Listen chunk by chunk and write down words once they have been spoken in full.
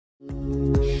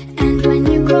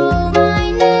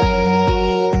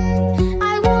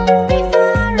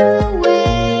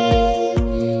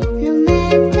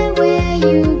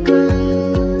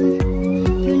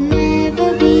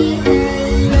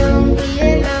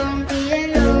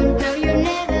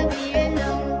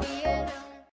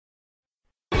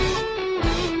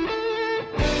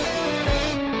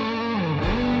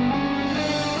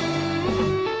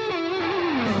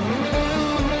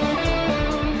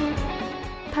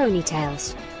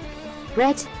Ponytails.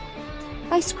 Read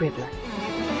by Scribbler.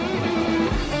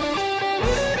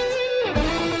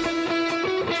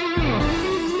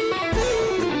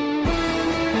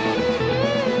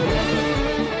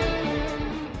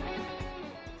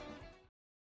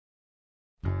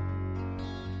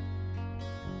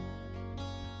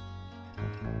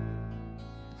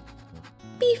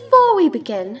 Before we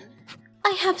begin,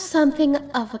 I have something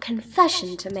of a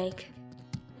confession to make.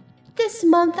 This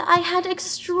month I had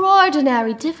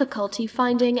extraordinary difficulty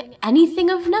finding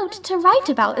anything of note to write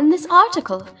about in this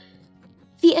article.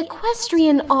 The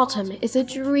equestrian autumn is a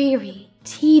dreary,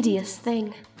 tedious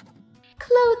thing.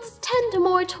 Clothes tend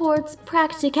more towards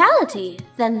practicality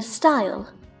than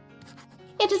style.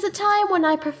 It is a time when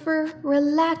I prefer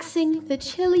relaxing the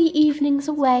chilly evenings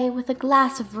away with a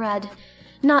glass of red,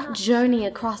 not journey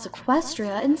across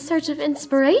Equestria in search of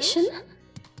inspiration.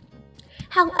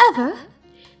 However,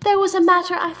 there was a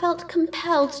matter I felt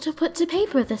compelled to put to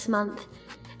paper this month,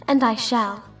 and I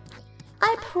shall.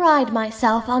 I pride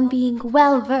myself on being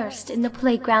well-versed in the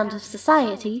playground of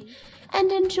society,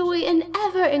 and enjoy an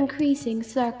ever-increasing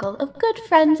circle of good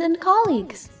friends and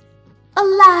colleagues.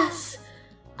 Alas!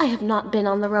 I have not been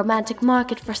on the romantic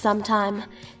market for some time,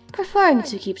 preferring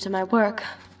to keep to my work.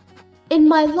 In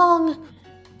my long,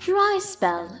 dry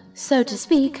spell, so to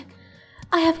speak,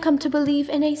 I have come to believe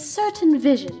in a certain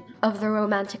vision of the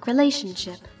romantic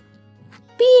relationship.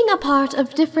 Being a part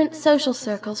of different social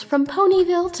circles from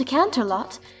Ponyville to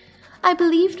Canterlot, I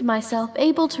believed myself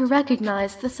able to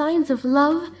recognize the signs of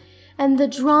love and the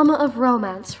drama of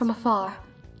romance from afar.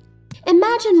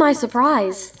 Imagine my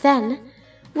surprise, then,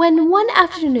 when one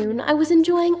afternoon I was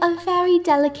enjoying a very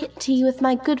delicate tea with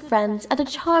my good friends at a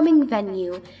charming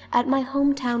venue at my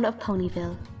hometown of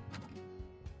Ponyville.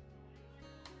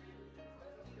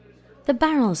 The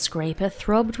barrel scraper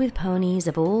throbbed with ponies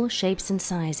of all shapes and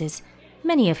sizes,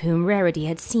 many of whom Rarity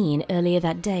had seen earlier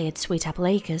that day at Sweet Apple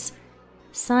Acres.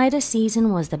 Cider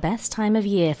season was the best time of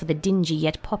year for the dingy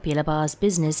yet popular bar's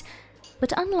business,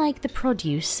 but unlike the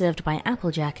produce served by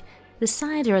Applejack, the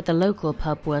cider at the local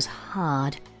pub was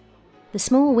hard. The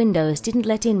small windows didn't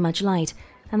let in much light,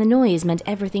 and the noise meant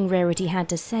everything Rarity had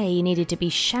to say needed to be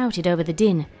shouted over the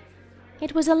din.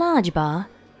 It was a large bar,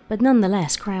 but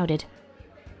nonetheless crowded.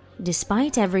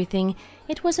 Despite everything,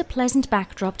 it was a pleasant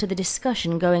backdrop to the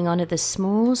discussion going on at the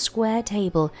small square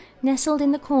table nestled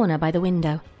in the corner by the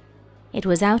window. It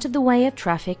was out of the way of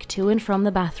traffic to and from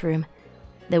the bathroom.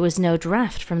 There was no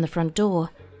draft from the front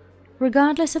door.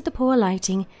 Regardless of the poor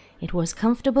lighting, it was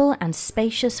comfortable and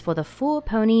spacious for the 4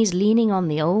 ponies leaning on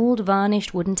the old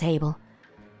varnished wooden table.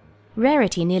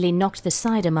 Rarity nearly knocked the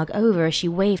cider mug over as she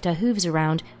waved her hooves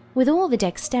around with all the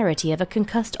dexterity of a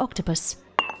concussed octopus.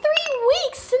 3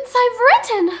 weeks since I've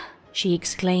written! She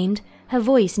exclaimed, her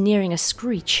voice nearing a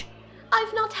screech.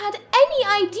 I've not had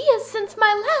any ideas since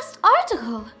my last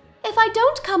article. If I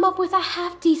don't come up with a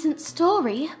half-decent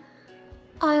story,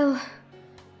 I'll...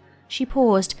 She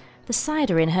paused, the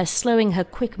cider in her slowing her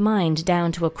quick mind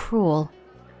down to a crawl.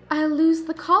 I'll lose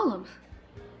the column.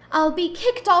 I'll be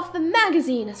kicked off the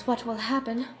magazine is what will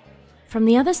happen. From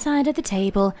the other side of the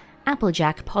table,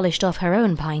 Applejack polished off her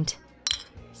own pint.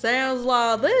 Sounds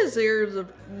like this here's a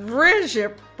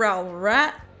friendship problem,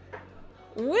 right?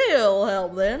 We'll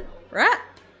help then, right?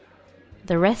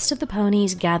 The rest of the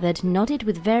ponies gathered nodded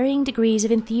with varying degrees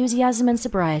of enthusiasm and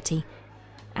sobriety.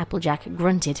 Applejack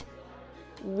grunted.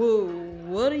 Whoa,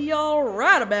 what do y'all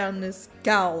write about in this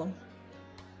column?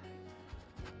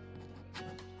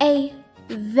 A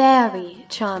very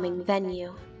charming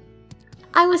venue.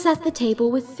 I was at the table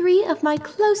with 3 of my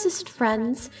closest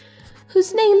friends,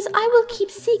 whose names I will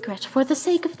keep secret for the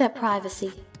sake of their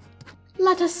privacy.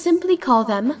 Let us simply call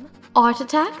them Art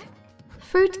Attack,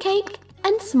 Fruitcake,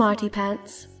 and Smarty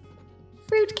Pants.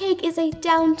 Fruitcake is a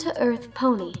down-to-earth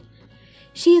pony.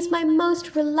 She is my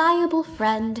most reliable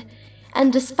friend,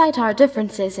 and despite our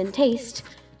differences in taste,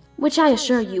 which I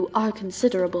assure you are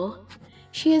considerable,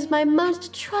 she is my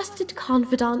most trusted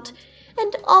confidant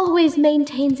and always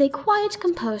maintains a quiet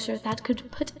composure that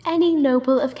could put any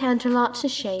noble of Canterlot to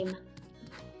shame.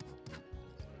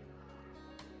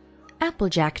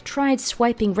 Applejack tried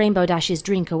swiping Rainbow Dash's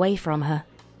drink away from her.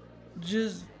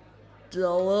 Just a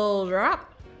little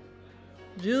drop?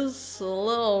 Just a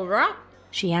little drop?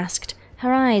 She asked,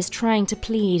 her eyes trying to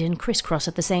plead and crisscross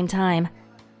at the same time.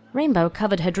 Rainbow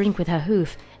covered her drink with her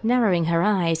hoof, narrowing her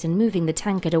eyes and moving the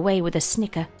tankard away with a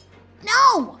snicker.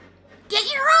 No!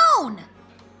 Get your own!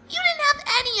 You didn't have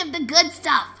any of the good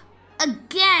stuff.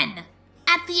 Again!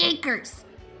 At the acres.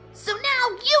 So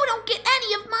now you don't get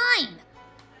any of mine.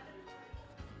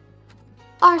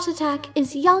 Art Attack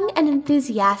is young and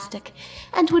enthusiastic,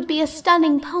 and would be a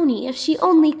stunning pony if she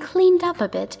only cleaned up a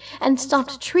bit and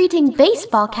stopped treating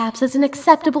baseball caps as an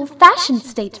acceptable fashion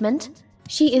statement.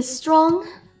 She is strong,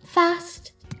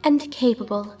 fast, and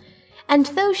capable, and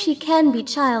though she can be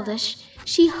childish,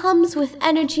 she hums with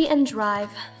energy and drive.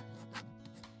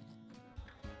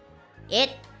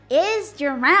 It is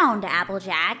your round,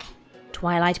 Applejack.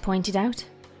 Twilight pointed out.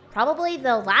 Probably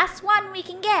the last one we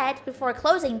can get before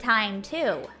closing time,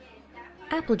 too.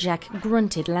 Applejack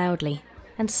grunted loudly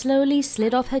and slowly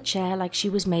slid off her chair like she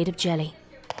was made of jelly.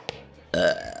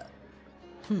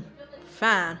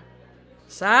 Fine.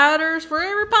 Ciders for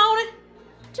every pony?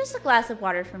 Just a glass of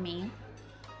water for me.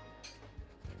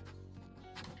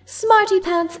 Smarty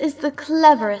Pants is the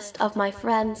cleverest of my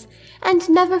friends, and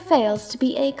never fails to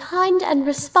be a kind and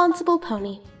responsible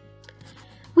pony.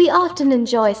 We often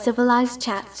enjoy civilized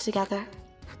chats together.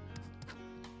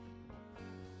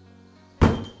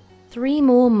 3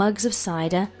 more mugs of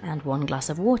cider and 1 glass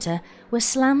of water were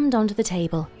slammed onto the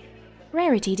table.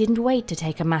 Rarity didn't wait to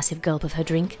take a massive gulp of her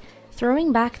drink,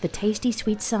 throwing back the tasty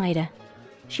sweet cider.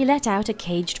 She let out a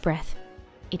caged breath.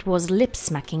 It was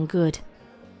lip-smacking good.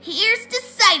 Here's to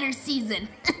cider season!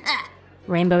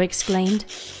 Rainbow exclaimed.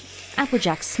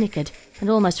 Applejack snickered and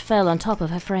almost fell on top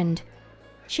of her friend.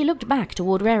 She looked back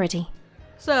toward Rarity.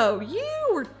 So you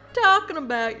were talking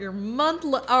about your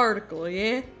monthly article,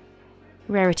 yeah?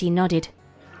 Rarity nodded.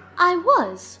 I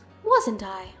was, wasn't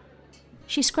I?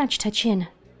 She scratched her chin.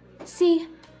 See,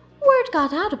 word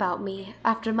got out about me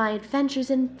after my adventures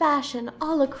in fashion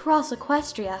all across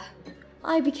Equestria.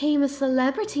 I became a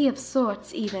celebrity of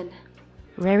sorts, even.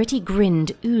 Rarity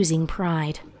grinned, oozing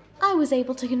pride. I was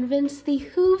able to convince the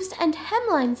Hooves and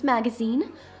Hemlines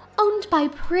magazine, owned by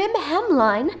Prim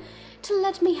Hemline, to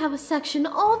let me have a section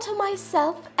all to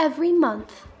myself every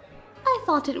month. I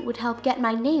thought it would help get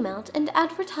my name out and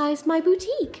advertise my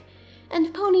boutique,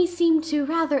 and ponies seemed to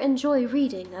rather enjoy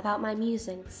reading about my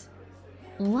musings.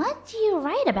 What do you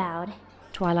write about?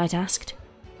 Twilight asked.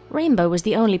 Rainbow was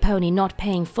the only pony not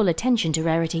paying full attention to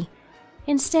Rarity.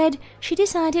 Instead, she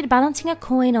decided balancing a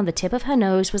coin on the tip of her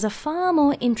nose was a far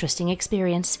more interesting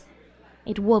experience.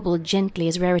 It wobbled gently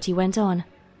as Rarity went on.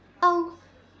 Oh,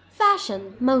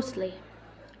 fashion, mostly.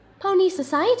 Pony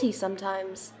society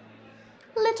sometimes.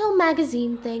 Little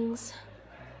magazine things.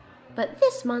 But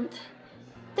this month,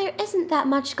 there isn't that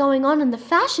much going on in the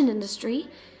fashion industry,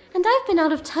 and I've been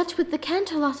out of touch with the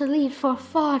Canterlot Elite for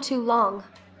far too long.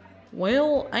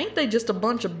 Well, ain't they just a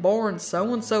bunch of boring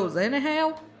so-and-sos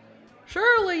anyhow?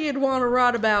 Surely you'd want to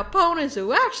write about ponies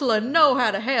who actually know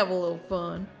how to have a little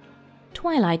fun.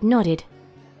 Twilight nodded.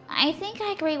 I think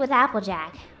I agree with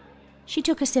Applejack. She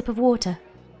took a sip of water.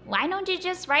 Why don't you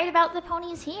just write about the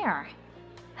ponies here?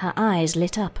 Her eyes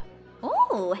lit up.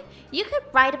 Ooh, you could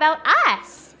write about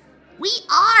us. We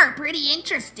are pretty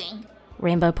interesting.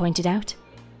 Rainbow pointed out.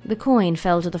 The coin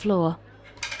fell to the floor.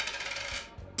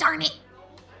 Darn it.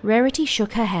 Rarity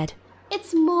shook her head.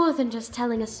 It's more than just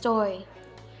telling a story.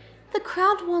 The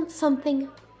crowd wants something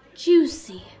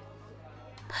juicy,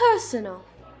 personal.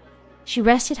 She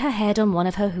rested her head on one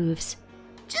of her hooves.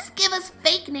 Just give us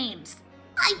fake names.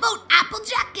 I vote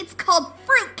Applejack gets called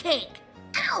Fruitcake.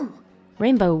 Ow!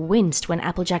 Rainbow winced when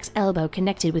Applejack's elbow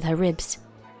connected with her ribs.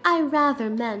 I rather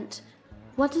meant,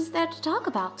 what is there to talk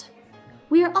about?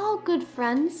 We're all good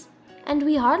friends, and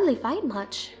we hardly fight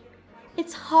much.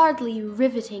 It's hardly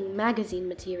riveting magazine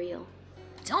material.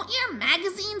 Don't your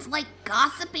magazines like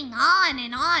gossiping on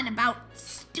and on about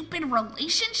stupid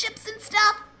relationships and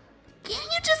stuff? Can't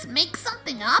you just make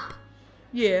something up?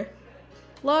 Yeah.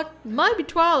 Like, maybe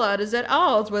Twilight is at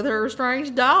odds with her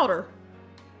estranged daughter.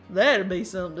 That'd be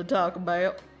something to talk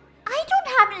about. I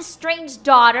don't have an estranged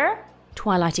daughter.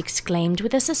 Twilight exclaimed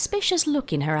with a suspicious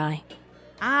look in her eye.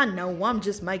 I know, I'm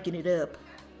just making it up.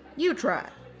 You try.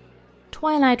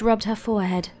 Twilight rubbed her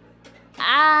forehead.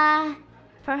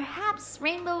 Perhaps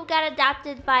Rainbow got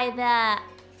adopted by the,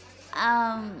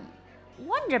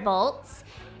 Wonderbolts,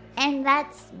 and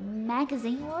that's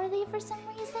magazine-worthy for some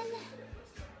reason?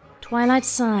 Twilight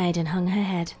sighed and hung her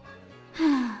head.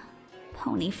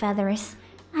 Pony feathers.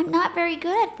 I'm not very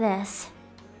good at this.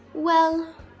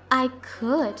 Well, I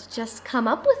could just come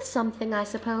up with something, I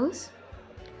suppose.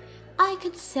 I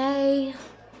could say,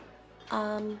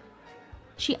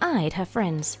 She eyed her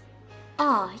friends.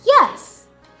 Ah, yes!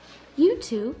 You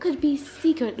two could be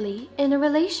secretly in a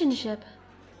relationship.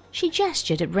 She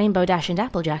gestured at Rainbow Dash and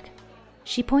Applejack.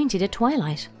 She pointed at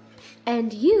Twilight.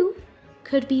 And you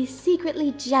could be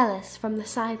secretly jealous from the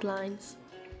sidelines.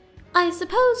 I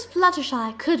suppose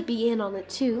Fluttershy could be in on it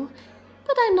too,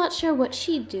 but I'm not sure what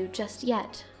she'd do just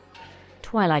yet.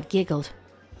 Twilight giggled.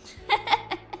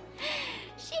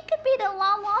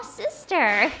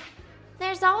 sister.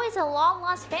 There's always a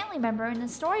long-lost family member in the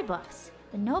storybooks,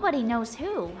 but nobody knows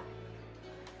who.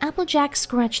 Applejack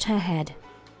scratched her head.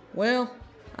 Well,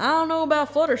 I don't know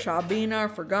about Fluttershy being our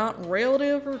forgotten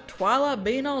relative or Twilight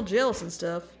being all jealous and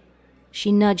stuff.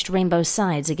 She nudged Rainbow's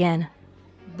sides again.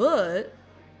 But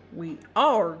we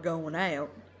are going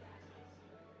out.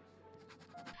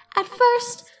 At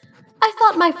first, I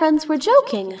thought my friends were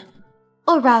joking.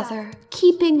 Or rather,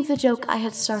 keeping the joke I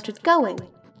had started going.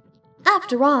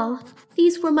 After all,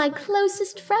 these were my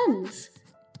closest friends.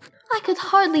 I could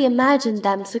hardly imagine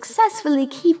them successfully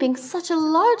keeping such a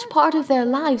large part of their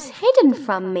lives hidden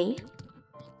from me.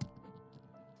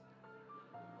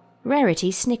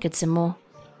 Rarity snickered some more.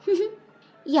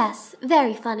 Yes,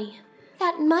 very funny.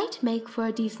 That might make for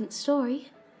a decent story.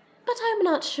 But I'm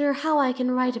not sure how I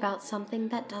can write about something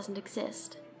that doesn't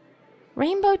exist.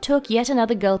 Rainbow took yet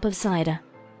another gulp of cider.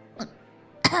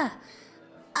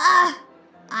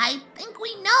 I think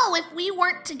we know if we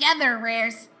weren't together,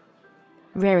 Rares.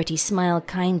 Rarity smiled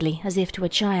kindly, as if to a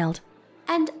child.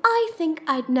 And I think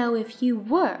I'd know if you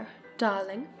were,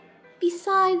 darling.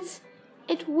 Besides,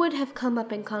 it would have come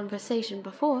up in conversation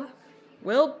before.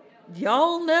 Well,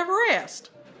 y'all never asked.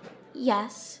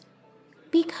 Yes,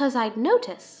 because I'd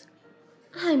notice.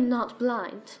 I'm not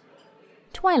blind.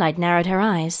 Twilight narrowed her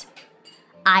eyes.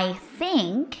 I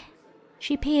think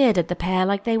She peered at the pair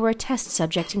like they were a test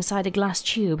subject inside a glass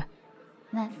tube.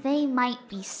 that they might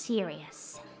be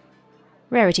serious.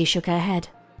 Rarity shook her head.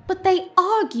 But they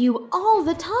argue all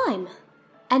the time.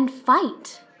 And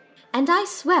fight. And I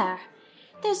swear,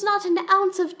 there's not an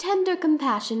ounce of tender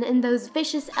compassion in those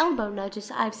vicious elbow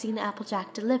nudges I've seen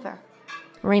Applejack deliver.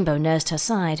 Rainbow nursed her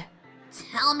side.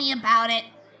 Tell me about it.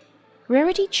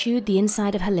 Rarity chewed the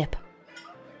inside of her lip.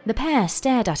 The pair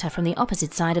stared at her from the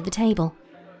opposite side of the table.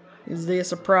 Is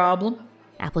this a problem?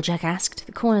 Applejack asked,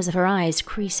 the corners of her eyes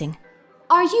creasing.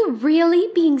 Are you really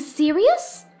being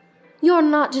serious? You're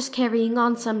not just carrying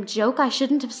on some joke I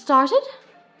shouldn't have started?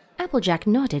 Applejack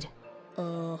nodded.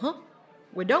 Uh-huh.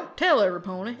 We don't tell every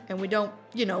pony, and we don't,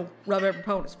 rub every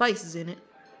pony's faces in it.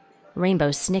 Rainbow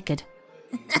snickered.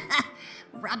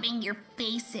 Rubbing your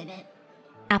face in it.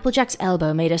 Applejack's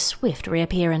elbow made a swift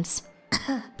reappearance.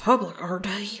 Public, are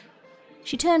they?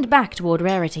 She turned back toward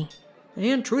Rarity.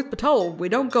 And truth be told, we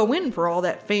don't go in for all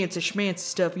that fancy schmancy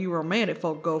stuff you romantic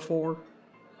folk go for.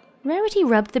 Rarity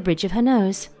rubbed the bridge of her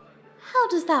nose. How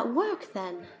does that work,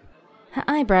 then? Her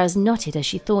eyebrows knotted as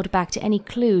she thought back to any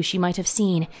clue she might have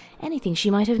seen, anything she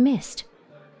might have missed.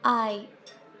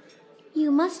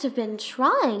 You must have been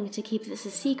trying to keep this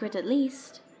a secret at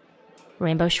least.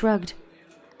 Rainbow shrugged.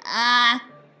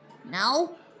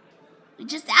 No. We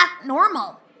just act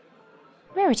normal.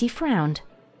 Rarity frowned.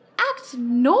 Act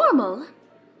normal?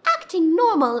 Acting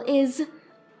normal is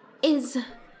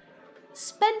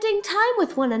spending time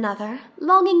with one another,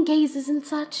 longing gazes and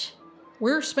such.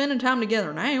 We're spending time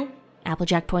together now.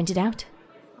 Applejack pointed out.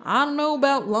 I don't know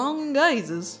about longing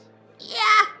gazes.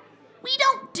 Yeah, we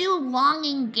don't do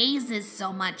longing gazes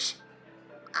so much.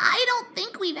 I don't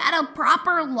think we've had a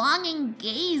proper longing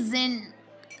gaze in,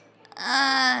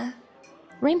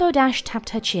 Rainbow Dash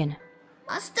tapped her chin.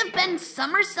 must have been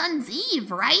Summer Sun's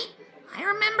Eve, right? I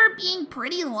remember being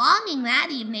pretty longing that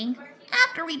evening.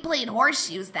 After we played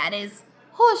horseshoes, that is.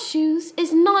 Horseshoes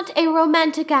is not a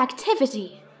romantic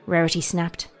activity. Rarity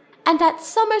snapped. And at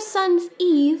Summer Sun's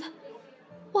Eve,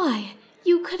 why,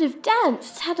 you could have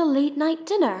danced, had a late night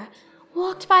dinner,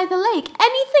 walked by the lake,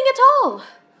 anything at all.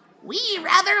 We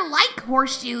rather like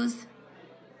horseshoes.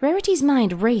 Rarity's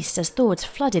mind raced as thoughts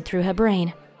flooded through her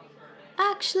brain.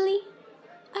 Actually,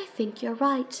 I think you're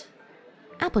right.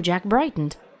 Applejack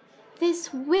brightened.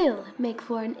 This will make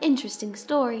for an interesting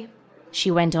story. She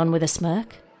went on with a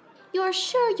smirk. You're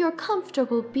sure you're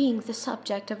comfortable being the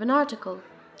subject of an article?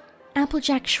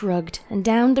 Applejack shrugged and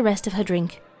downed the rest of her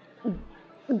drink.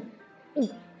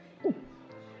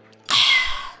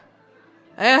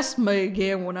 Ask me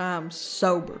again when I'm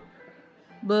sober.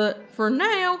 But for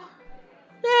now,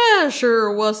 yeah,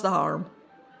 sure, what's the harm?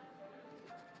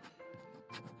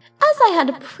 As I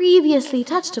had previously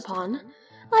touched upon,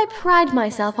 I pride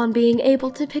myself on being able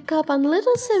to pick up on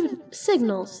little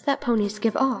signals that ponies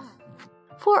give off.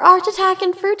 For Art Attack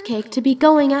and Fruitcake to be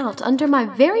going out under my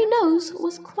very nose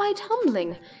was quite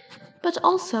humbling, but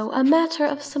also a matter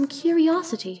of some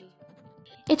curiosity.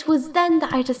 It was then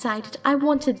that I decided I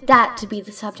wanted that to be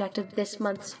the subject of this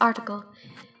month's article,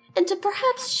 and to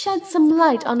perhaps shed some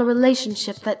light on a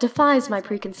relationship that defies my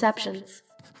preconceptions.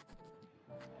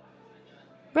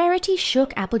 Rarity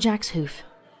shook Applejack's hoof.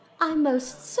 I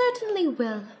most certainly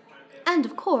will. And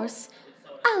of course,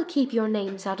 I'll keep your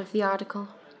names out of the article.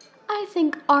 I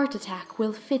think Art Attack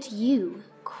will fit you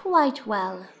quite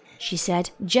well, she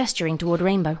said, gesturing toward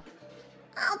Rainbow.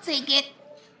 I'll take it.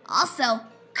 Also,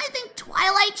 I think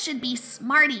Twilight should be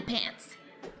Smarty Pants.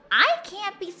 I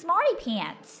can't be Smarty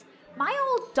Pants. My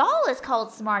old doll is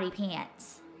called Smarty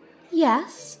Pants.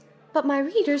 Yes, but my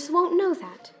readers won't know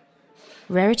that.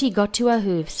 Rarity got to her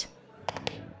hooves.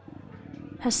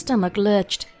 Her stomach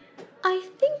lurched. I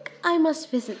think I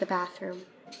must visit the bathroom.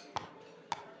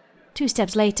 2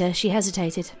 steps later, she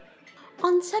hesitated.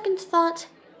 On second thought,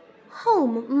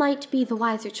 home might be the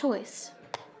wiser choice.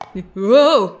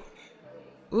 Whoa!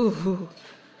 Ooh.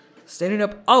 Standing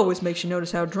up always makes you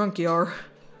notice how drunk you are.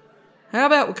 How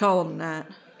about we call it a night?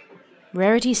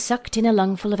 Rarity sucked in a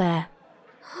lungful of air.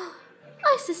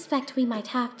 I suspect we might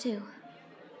have to.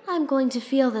 I'm going to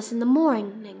feel this in the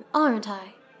morning, aren't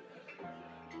I?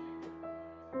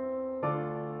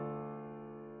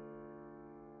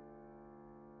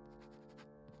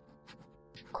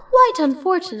 Quite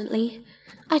unfortunately,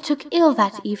 I took ill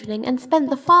that evening and spent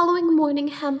the following morning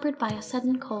hampered by a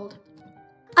sudden cold.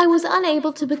 I was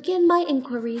unable to begin my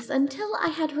inquiries until I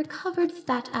had recovered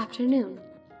that afternoon.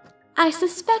 I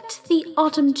suspect the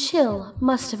autumn chill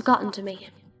must have gotten to me.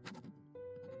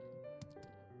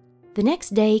 The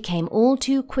next day came all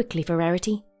too quickly for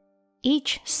Rarity.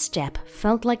 Each step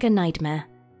felt like a nightmare.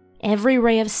 Every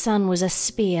ray of sun was a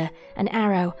spear, an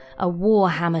arrow, a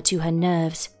war hammer to her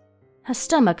nerves. Her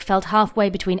stomach felt halfway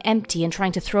between empty and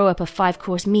trying to throw up a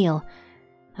 5-course meal.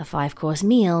 A 5-course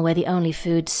meal where the only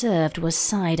food served was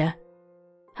cider.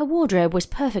 Her wardrobe was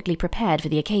perfectly prepared for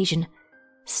the occasion.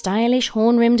 Stylish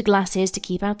horn-rimmed glasses to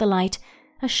keep out the light,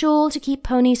 a shawl to keep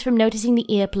ponies from noticing the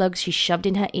earplugs she shoved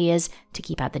in her ears to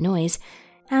keep out the noise,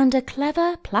 and a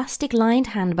clever plastic-lined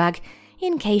handbag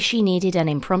in case she needed an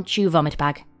impromptu vomit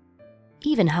bag.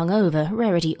 Even hungover,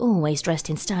 Rarity always dressed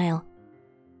in style.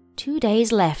 2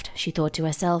 days left, she thought to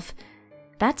herself.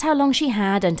 That's how long she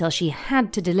had until she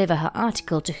had to deliver her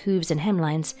article to Hooves and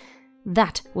Hemlines.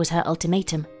 That was her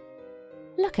ultimatum.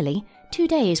 Luckily, 2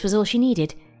 days was all she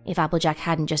needed, if Applejack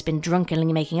hadn't just been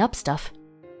drunkenly making up stuff.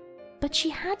 But she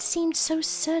had seemed so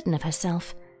certain of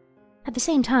herself. At the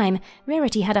same time,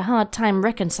 Rarity had a hard time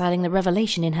reconciling the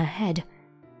revelation in her head.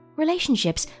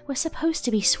 Relationships were supposed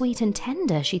to be sweet and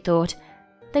tender, she thought.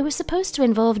 They were supposed to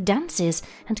involve dances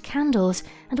and candles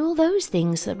and all those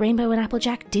things that Rainbow and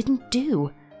Applejack didn't do.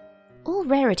 All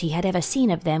Rarity had ever seen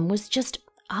of them was just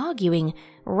arguing,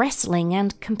 wrestling,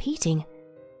 and competing.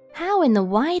 How in the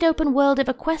wide open world of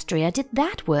Equestria did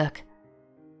that work?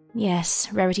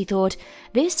 Yes, Rarity thought,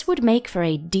 this would make for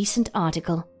a decent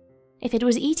article. If it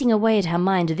was eating away at her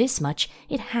mind this much,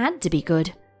 it had to be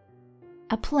good.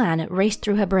 A plan raced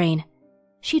through her brain.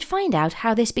 She'd find out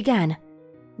how this began.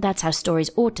 That's how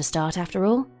stories ought to start, after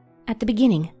all, at the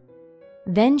beginning.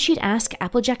 Then she'd ask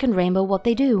Applejack and Rainbow what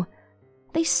they do.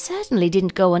 They certainly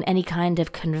didn't go on any kind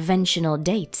of conventional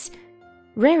dates.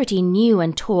 Rarity knew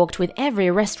and talked with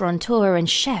every restaurateur and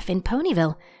chef in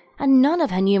Ponyville, and none of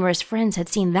her numerous friends had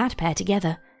seen that pair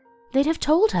together. They'd have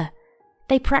told her.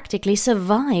 They practically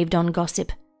survived on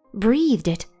gossip, breathed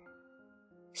it.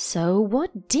 So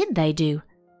what did they do?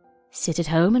 Sit at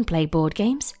home and play board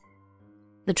games?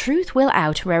 The truth will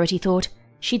out, Rarity thought.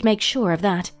 She'd make sure of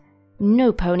that.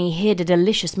 No pony hid a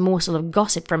delicious morsel of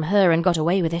gossip from her and got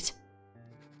away with it.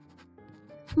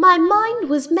 My mind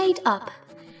was made up,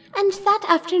 and that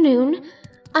afternoon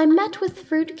I met with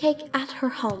Fruitcake at her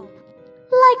home.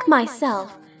 Like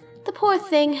myself, the poor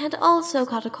thing had also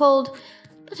caught a cold,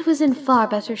 but was in far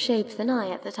better shape than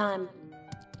I at the time.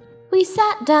 We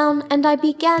sat down and I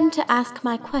began to ask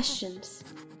my questions.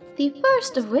 The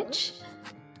first of which,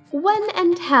 when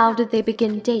and how did they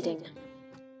begin dating?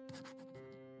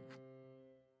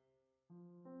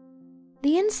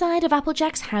 The inside of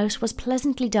Applejack's house was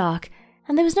pleasantly dark,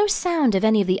 and there was no sound of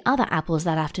any of the other apples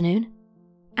that afternoon.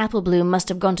 Applebloom must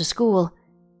have gone to school.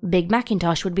 Big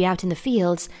Macintosh would be out in the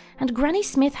fields, and Granny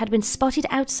Smith had been spotted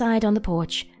outside on the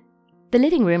porch. The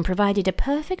living room provided a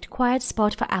perfect quiet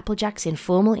spot for Applejack's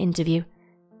informal interview.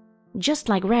 Just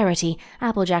like Rarity,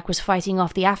 Applejack was fighting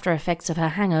off the after-effects of her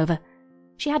hangover.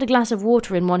 She had a glass of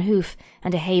water in one hoof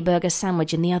and a hay-burger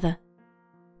sandwich in the other.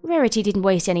 Rarity didn't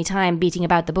waste any time beating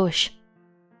about the bush.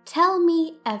 Tell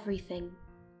me everything.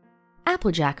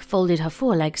 Applejack folded her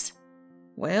forelegs.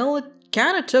 Well, it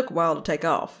kinda took a while to take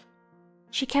off.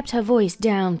 She kept her voice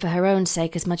down for her own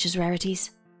sake as much as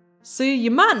Rarity's. See, you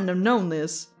mightn't have known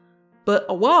this, but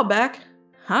a while back,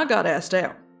 I got asked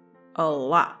out. A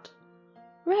lot.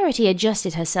 Rarity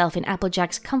adjusted herself in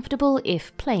Applejack's comfortable,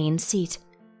 if plain, seat.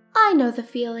 I know the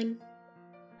feeling.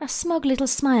 A smug little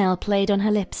smile played on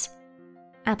her lips.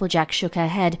 Applejack shook her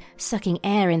head, sucking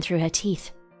air in through her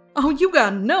teeth. Oh, you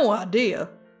got no idea.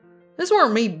 This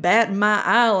weren't me batting my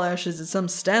eyelashes at some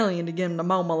stallion to get him to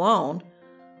mow my lawn.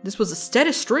 This was a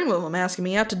steady stream of them asking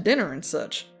me out to dinner and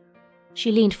such.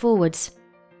 She leaned forwards.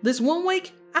 This one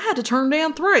week, I had to turn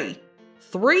down 3.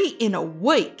 3 in a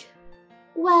week.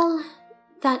 Well,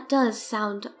 that does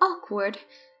sound awkward.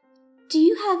 Do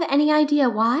you have any idea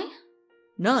why?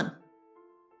 None.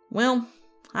 Well,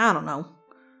 I don't know.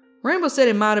 Rainbow said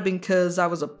it might have been 'cause I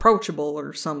was approachable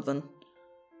or something.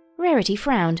 Rarity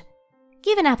frowned.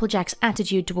 Given Applejack's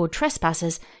attitude toward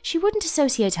trespassers, she wouldn't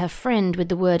associate her friend with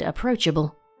the word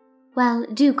approachable. Well,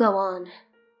 do go on.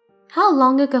 How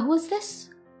long ago was this?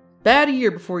 About a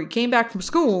year before you came back from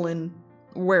school and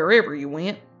wherever you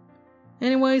went.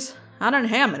 Anyways, I didn't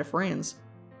have many friends.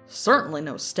 Certainly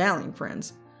no stallion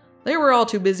friends. They were all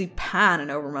too busy pining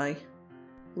over me.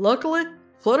 Luckily,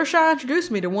 Fluttershy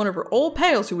introduced me to one of her old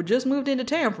pals who had just moved into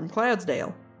town from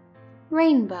Cloudsdale.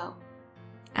 Rainbow.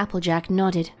 Applejack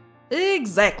nodded.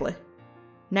 Exactly.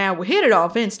 Now, we hit it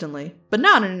off instantly, but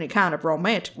not in any kind of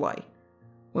romantic way.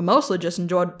 We mostly just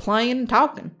enjoyed playing and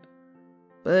talking.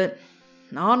 But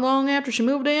not long after she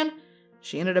moved in,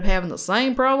 she ended up having the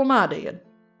same problem I did.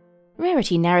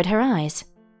 Rarity narrowed her eyes.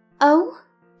 Oh?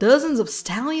 Dozens of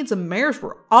stallions and mares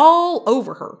were all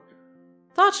over her.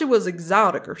 Thought she was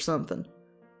exotic or something.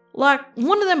 Like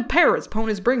one of them parrots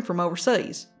ponies bring from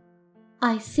overseas.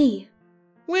 I see.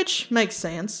 Which makes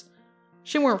sense.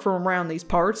 She weren't from around these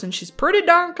parts and she's pretty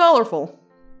darn colorful.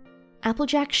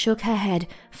 Applejack shook her head,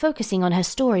 focusing on her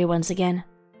story once again.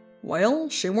 Well,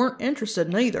 she weren't interested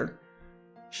in either.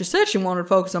 She said she wanted to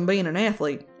focus on being an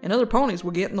athlete, and other ponies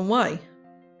would get in the way.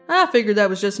 I figured that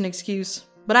was just an excuse,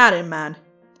 but I didn't mind.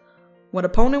 What a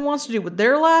pony wants to do with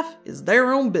their life is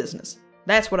their own business.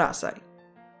 That's what I say.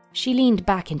 She leaned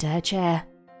back into her chair.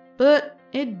 But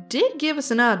it did give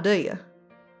us an idea.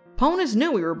 Ponies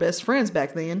knew we were best friends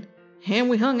back then, and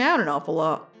we hung out an awful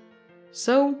lot.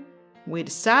 So, we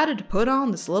decided to put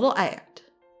on this little act.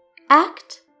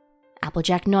 Act?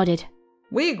 Applejack nodded.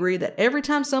 We agreed that every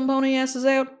time some pony asked us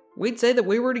out, we'd say that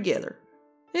we were together.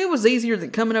 It was easier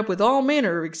than coming up with all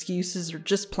manner of excuses or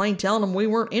just plain telling them we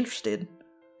weren't interested.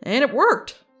 And it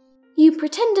worked. You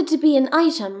pretended to be an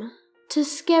item to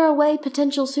scare away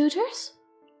potential suitors?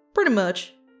 Pretty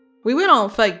much. We went on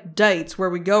fake dates where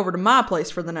we'd go over to my place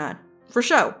for the night. For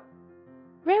show.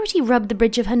 Rarity rubbed the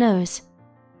bridge of her nose.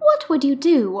 What would you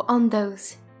do on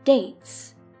those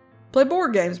dates? Play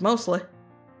board games mostly.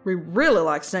 We really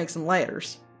like snakes and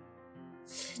ladders.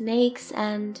 Snakes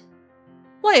and...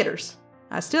 Ladders.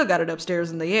 I still got it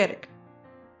upstairs in the attic.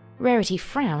 Rarity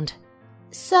frowned.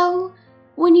 So,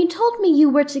 when you told me you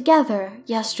were together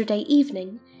yesterday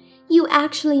evening, you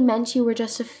actually meant you were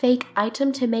just a fake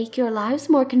item to make your lives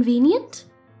more convenient?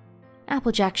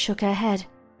 Applejack shook her head.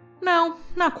 No,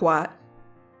 not quite.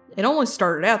 It only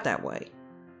started out that way.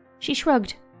 She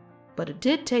shrugged. But it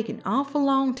did take an awful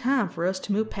long time for us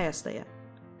to move past that.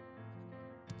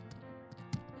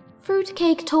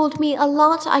 Fruitcake told me a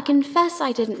lot I confess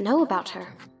I didn't know about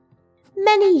her.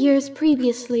 Many years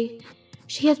previously,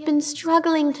 she had been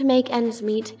struggling to make ends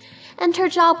meet, and her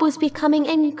job was becoming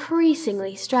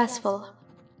increasingly stressful.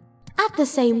 At the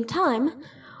same time,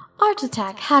 Art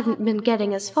Attack hadn't been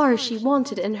getting as far as she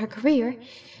wanted in her career,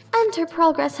 and her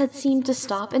progress had seemed to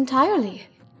stop entirely.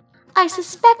 I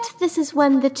suspect this is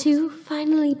when the two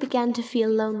finally began to feel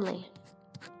lonely.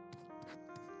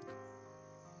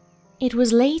 It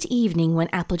was late evening when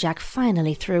Applejack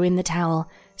finally threw in the towel,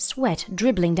 sweat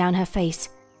dribbling down her face.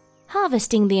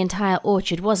 Harvesting the entire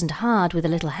orchard wasn't hard with a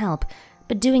little help,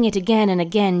 but doing it again and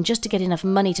again just to get enough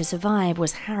money to survive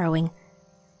was harrowing.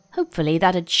 Hopefully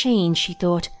that'd change, she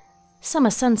thought.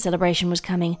 Summer sun celebration was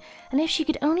coming, and if she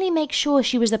could only make sure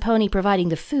she was the pony providing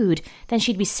the food, then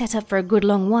she'd be set up for a good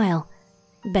long while.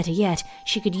 Better yet,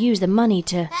 she could use the money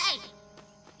to... Hey!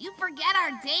 You forget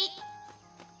our date?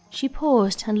 She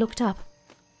paused and looked up.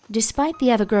 Despite the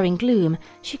ever-growing gloom,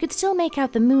 she could still make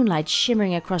out the moonlight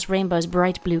shimmering across Rainbow's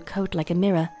bright blue coat like a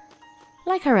mirror.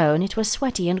 Like her own, it was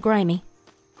sweaty and grimy.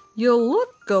 You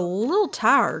look a little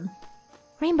tired.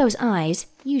 Rainbow's eyes,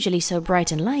 usually so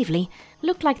bright and lively,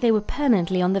 looked like they were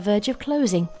permanently on the verge of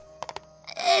closing.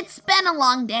 It's been a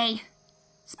long day.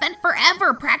 Spent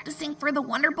forever practicing for the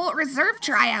Wonderbolt Reserve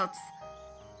tryouts.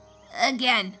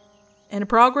 Again. Any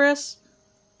progress?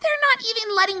 They're not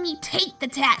even letting me take the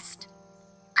test.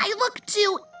 I look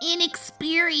too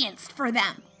inexperienced for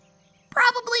them.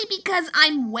 Probably because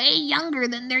I'm way younger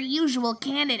than their usual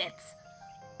candidates.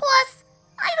 Plus,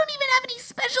 I don't even have any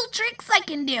special tricks I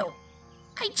can do.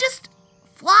 I just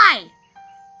fly.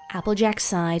 Applejack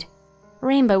sighed.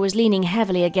 Rainbow was leaning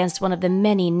heavily against one of the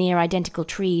many near-identical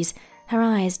trees, her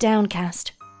eyes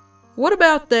downcast. What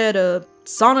about that,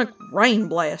 sonic rain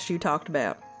blast you talked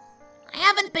about? I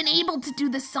haven't been able to do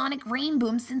the sonic rain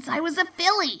boom since I was a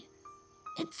filly.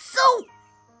 It's so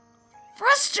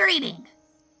frustrating.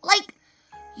 Like,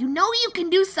 you know you can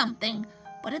do something,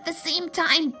 but at the same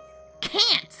time,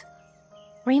 can't.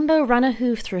 Rainbow ran a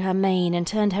hoof through her mane and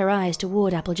turned her eyes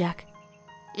toward Applejack.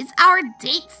 Is our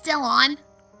date still on?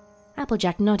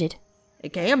 Applejack nodded.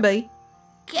 It can be.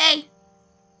 Okay.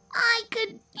 I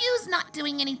could use not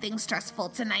doing anything stressful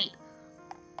tonight.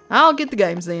 I'll get the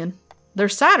games then.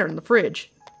 There's cider in the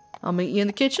fridge. I'll meet you in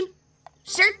the kitchen.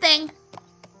 Sure thing.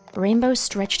 Rainbow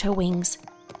stretched her wings.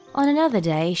 On another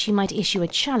day, she might issue a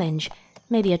challenge,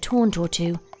 maybe a taunt or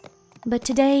two. But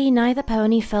today, neither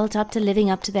pony felt up to living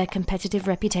up to their competitive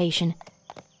reputation.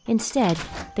 Instead,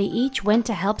 they each went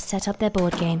to help set up their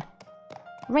board game.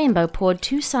 Rainbow poured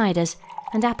 2 ciders,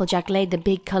 and Applejack laid the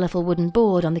big colourful wooden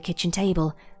board on the kitchen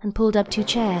table and pulled up 2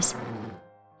 chairs.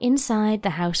 Inside,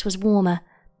 the house was warmer,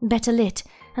 better lit,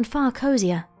 and far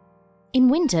cosier. In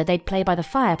winter, they'd play by the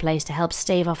fireplace to help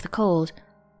stave off the cold.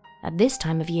 At this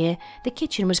time of year, the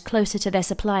kitchen was closer to their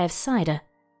supply of cider.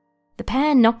 The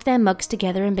pair knocked their mugs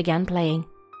together and began playing.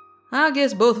 I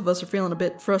guess both of us are feeling a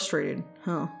bit frustrated,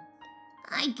 huh?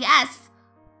 I guess.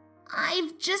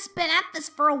 I've just been at this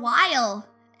for a while,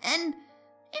 and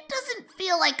it doesn't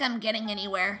feel like I'm getting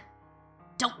anywhere.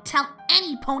 Don't tell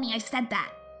any pony I said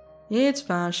that. It's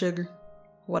fine, sugar.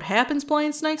 What happens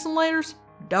playing Snakes and Ladders?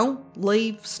 Don't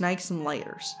leave Snakes and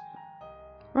Ladders.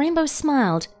 Rainbow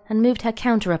smiled and moved her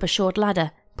counter up a short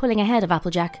ladder, pulling ahead of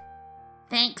Applejack.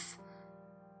 Thanks.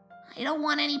 I don't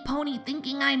want any pony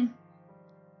thinking I'm,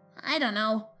 I don't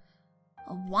know,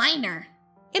 a whiner.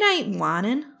 It ain't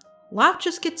whining. Life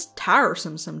just gets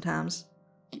tiresome sometimes.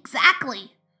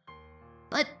 Exactly.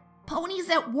 But ponies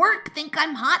at work think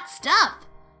I'm hot stuff.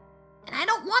 And I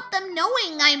don't want them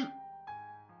knowing I'm,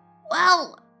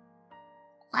 well,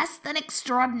 less than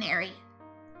extraordinary.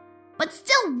 But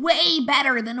still way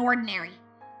better than ordinary.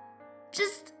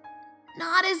 Just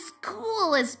not as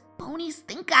cool as ponies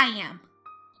think I am.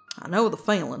 I know the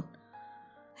feeling.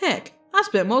 Heck, I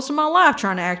spent most of my life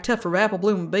trying to act tough for Apple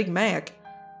Bloom and Big Mac.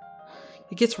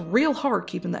 It gets real hard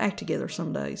keeping the act together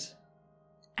some days.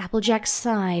 Applejack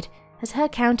sighed as her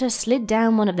counter slid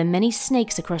down one of the many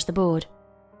snakes across the board.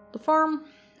 The farm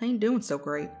ain't doing so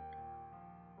great.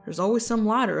 There's always some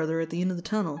light or other at the end of the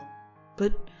tunnel.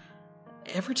 But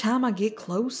every time I get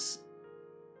close,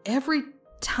 every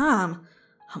time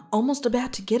I'm almost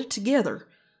about to get it together,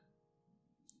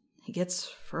 it gets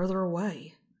further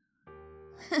away.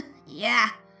 Yeah,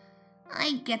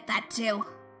 I get that too.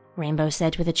 Rainbow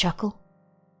said with a chuckle.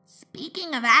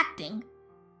 Speaking of acting,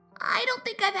 I don't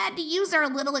think I've had to use our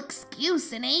little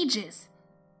excuse in ages.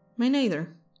 Me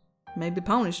neither. Maybe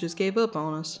ponies just gave up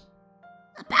on us.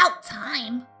 About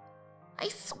time. I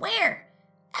swear,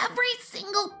 every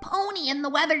single pony in the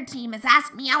weather team has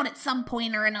asked me out at some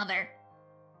point or another.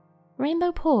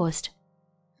 Rainbow paused.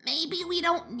 Maybe we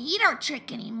don't need our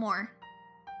trick anymore.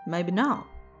 Maybe not.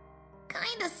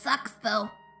 Kinda sucks though.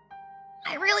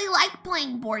 I really like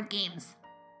playing board games.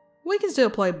 We can still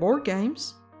play board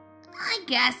games. I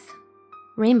guess.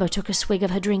 Rainbow took a swig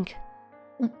of her drink.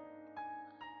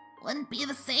 Wouldn't be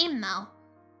the same though.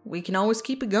 We can always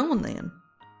keep it going then.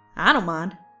 I don't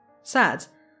mind. Besides,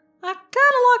 I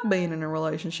kinda like being in a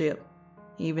relationship.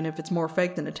 Even if it's more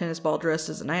fake than a tennis ball dressed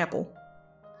as an apple.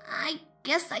 I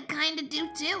guess I kinda do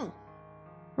too.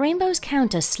 Rainbow's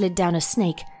counter slid down a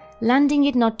snake, landing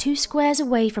it not 2 squares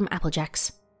away from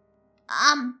Applejack's.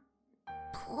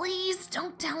 Please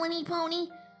don't tell any pony.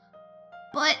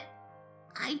 But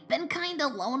I've been kinda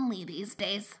lonely these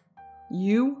days.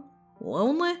 You?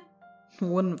 Lonely?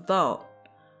 Wouldn't have thought.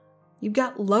 You've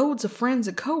got loads of friends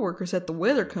and coworkers at the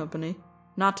weather company,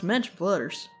 not to mention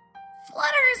Flutters.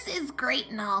 Flutters is great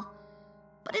and all,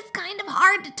 but it's kind of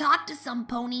hard to talk to some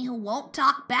pony who won't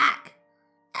talk back.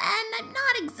 And I'm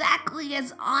not exactly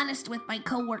as honest with my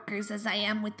coworkers as I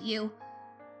am with you.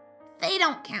 They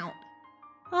don't count.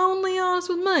 Only honest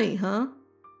with me, huh?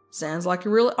 Sounds like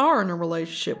you really are in a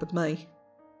relationship with me.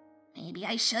 Maybe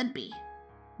I should be.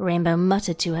 Rainbow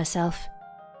muttered to herself.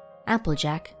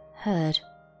 Applejack heard.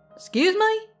 Excuse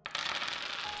me?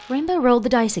 Rainbow rolled the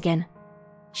dice again.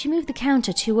 She moved the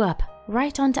counter 2 up,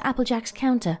 right onto Applejack's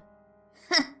counter.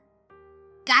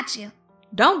 Got you.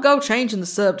 Don't go changing the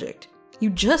subject. You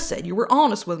just said you were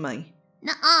honest with me.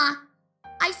 Nuh-uh.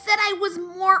 I said I was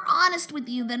more honest with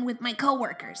you than with my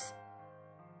coworkers.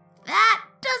 That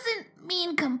doesn't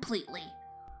mean completely.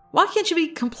 Why can't you be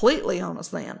completely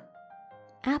honest then?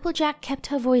 Applejack kept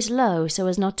her voice low so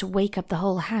as not to wake up the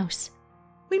whole house.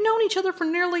 We've known each other for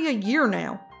nearly a year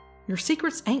now. Your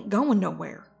secrets ain't going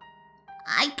nowhere.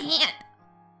 I can't.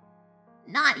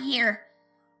 Not here.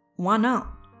 Why not?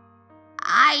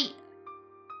 I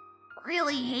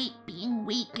really hate being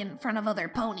weak in front of other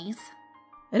ponies.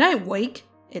 It ain't weak,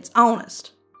 it's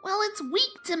honest. Well, it's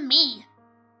weak to me.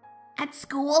 At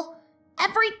school,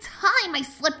 every time I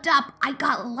slipped up, I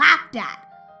got laughed at.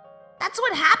 That's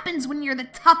what happens when you're the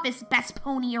toughest, best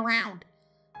pony around.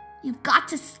 You've got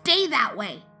to stay that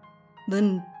way.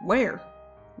 Then where?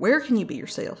 Where can you be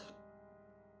yourself?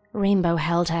 Rainbow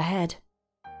held her head.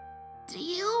 Do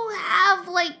you have,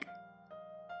 like,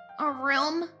 a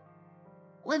room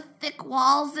with thick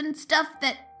walls and stuff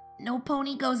that no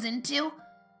pony goes into?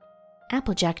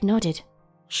 Applejack nodded.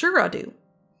 Sure I do.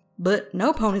 But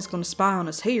no pony's gonna spy on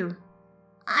us here.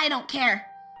 I don't care.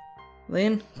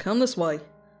 Then come this way.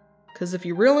 'Cause if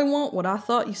you really want what I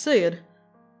thought you said,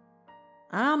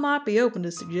 I might be open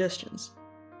to suggestions.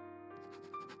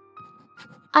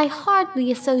 I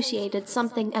hardly associated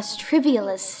something as trivial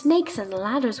as snakes and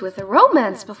ladders with a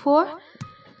romance before,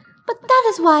 but that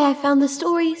is why I found the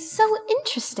story so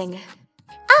interesting.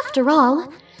 After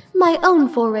all, my own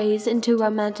forays into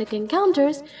romantic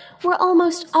encounters were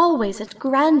almost always at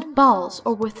grand balls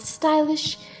or with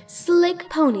stylish, slick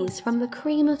ponies from the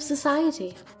cream of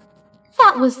society.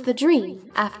 That was the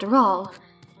dream, after all,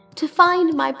 to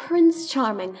find my Prince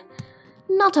Charming,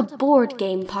 not a board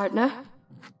game partner.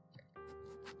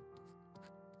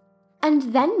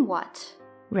 And then what?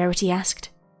 Rarity asked.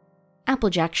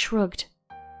 Applejack shrugged.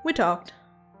 We talked.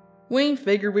 We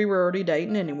figured we were already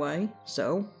dating anyway,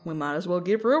 so we might as well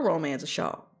give real romance a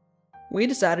shot. We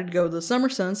decided to go to the Summer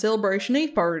Sun Celebration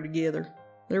Eve party together.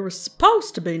 There was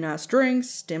supposed to be nice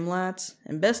drinks, dim lights,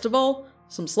 and best of all,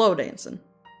 some slow dancing.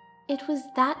 It was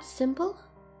that simple?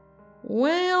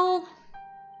 Well,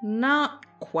 not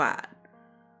quite.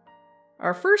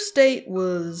 Our first date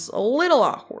was a little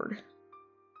awkward.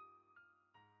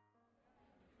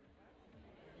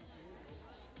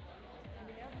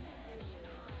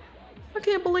 I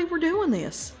can't believe we're doing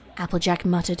this, Applejack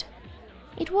muttered.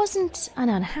 It wasn't an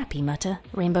unhappy mutter,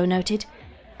 Rainbow noted,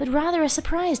 but rather a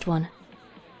surprised one.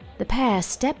 The pair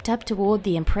stepped up toward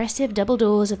the impressive double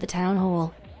doors of the town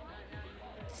hall.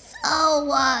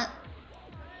 So,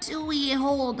 do we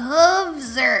hold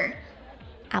hooves, or?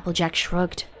 Applejack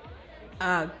shrugged.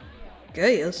 I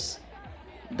guess.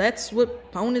 That's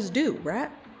what ponies do, right?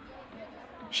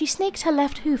 She snaked her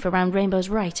left hoof around Rainbow's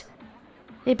right.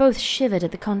 They both shivered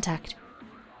at the contact.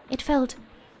 It felt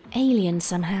alien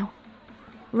somehow.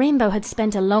 Rainbow had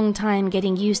spent a long time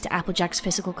getting used to Applejack's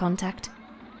physical contact.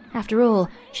 After all,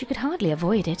 she could hardly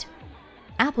avoid it.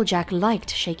 Applejack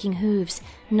liked shaking hooves,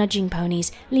 nudging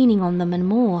ponies, leaning on them, and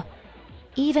more.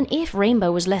 Even if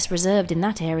Rainbow was less reserved in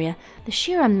that area, the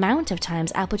sheer amount of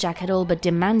times Applejack had all but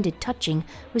demanded touching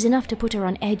was enough to put her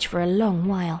on edge for a long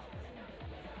while.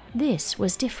 This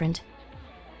was different.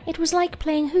 It was like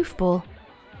playing hoofball,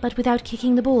 but without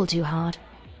kicking the ball too hard.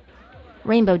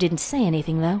 Rainbow didn't say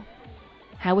anything, though.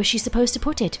 How was she supposed to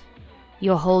put it?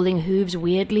 You're holding hooves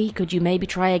weirdly, could you maybe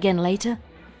try again later?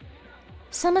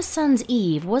 Summer Sun's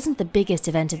Eve wasn't the biggest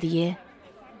event of the year,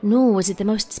 nor was it the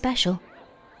most special.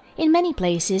 In many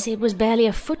places, it was barely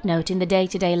a footnote in the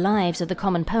day-to-day lives of the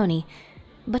common pony,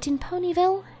 but in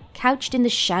Ponyville, couched in the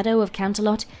shadow of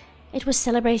Canterlot, it was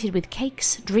celebrated with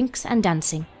cakes, drinks, and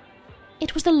dancing.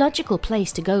 It was the logical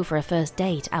place to go for a first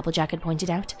date, Applejack had pointed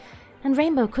out, and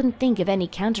Rainbow couldn't think of any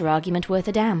counter-argument worth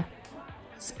a damn.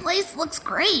 This place looks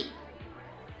great.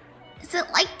 Is it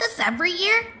like this every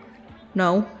year?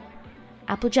 No.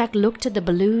 Applejack looked at the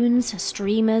balloons,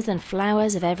 streamers, and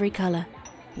flowers of every color.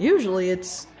 Usually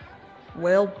it's,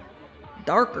 well,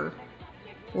 darker.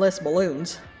 Less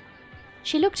balloons.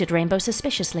 She looked at Rainbow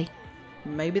suspiciously.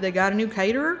 Maybe they got a new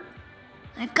caterer?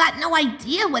 I've got no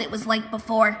idea what it was like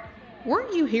before.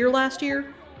 Weren't you here last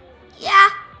year? Yeah,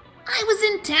 I was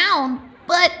in town,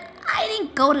 but I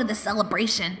didn't go to the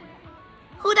celebration.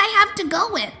 Who'd I have to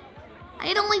go with? I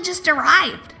had only just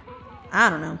arrived. I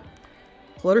don't know.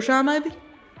 Fluttershy, maybe?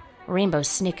 Rainbow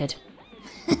snickered.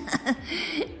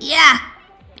 Yeah,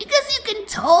 because you can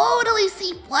totally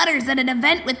see flutters at an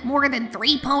event with more than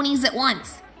 3 ponies at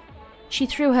once. She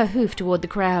threw her hoof toward the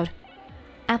crowd.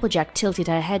 Applejack tilted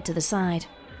her head to the side.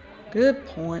 Good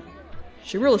point.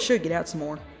 She really should get out some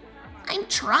more. I'm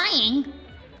trying,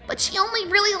 but she only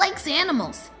really likes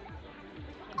animals.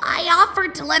 I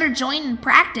offered to let her join in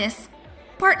practice,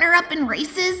 partner up in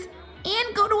races,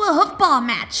 and go to a hoofball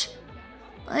match.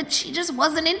 But she just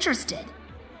wasn't interested.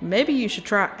 Maybe you should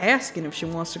try asking if she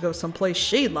wants to go someplace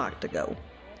she'd like to go.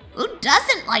 Who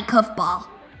doesn't like hoofball?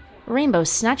 Rainbow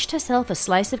snatched herself a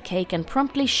slice of cake and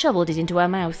promptly shoveled it into her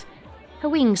mouth. Her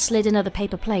wings slid another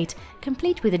paper plate,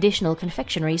 complete with additional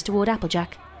confectionaries, toward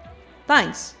Applejack.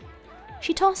 Thanks.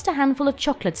 She tossed a handful of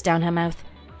chocolates down her mouth.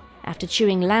 After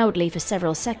chewing loudly for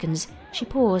several seconds, she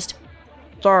paused.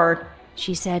 Sorry.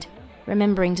 She said,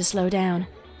 remembering to slow down.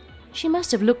 She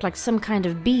must have looked like some kind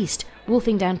of beast,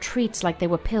 wolfing down treats like they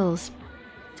were pills.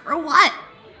 For what?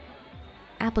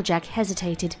 Applejack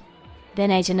hesitated,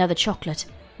 then ate another chocolate,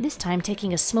 this time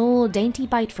taking a small, dainty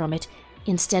bite from it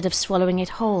instead of swallowing it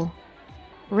whole.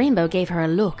 Rainbow gave her a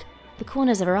look, the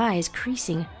corners of her eyes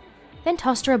creasing, then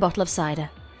tossed her a bottle of cider.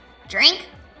 Drink?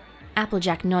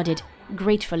 Applejack nodded,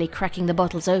 gratefully cracking the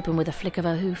bottles open with a flick of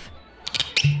her hoof.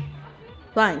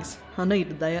 Thanks, I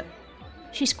needed that.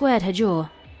 She squared her jaw.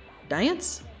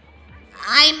 Dance?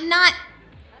 I'm not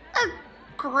a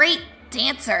great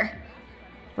dancer.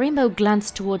 Rainbow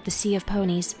glanced toward the sea of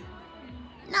ponies.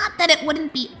 Not that it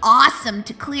wouldn't be awesome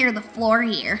to clear the floor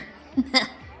here.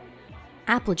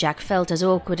 Applejack felt as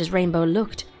awkward as Rainbow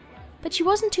looked, but she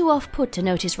wasn't too off-put to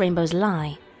notice Rainbow's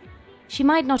lie. She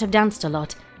might not have danced a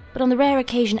lot, but on the rare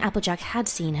occasion Applejack had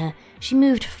seen her, she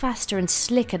moved faster and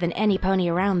slicker than any pony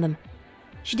around them.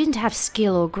 She didn't have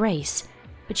skill or grace,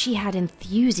 but she had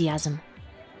enthusiasm.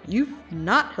 You've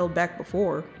not held back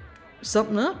before.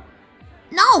 Something up?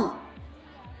 No!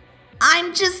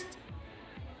 I'm just...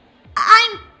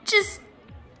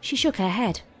 She shook her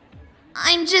head.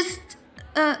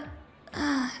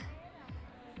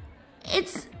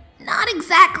 It's not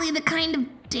exactly the kind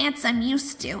of dance I'm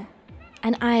used to.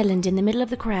 An island in the middle of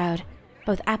the crowd,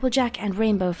 both Applejack and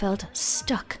Rainbow felt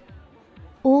stuck.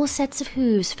 All sets of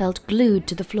hooves felt glued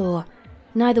to the floor,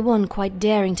 neither one quite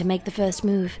daring to make the first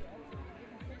move.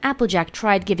 Applejack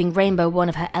tried giving Rainbow one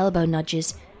of her elbow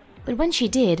nudges, but when she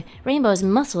did, Rainbow's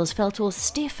muscles felt all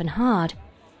stiff and hard.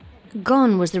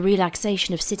 Gone was the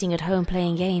relaxation of sitting at home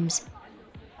playing games.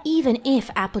 Even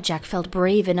if Applejack felt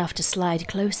brave enough to slide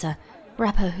closer,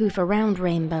 wrap her hoof around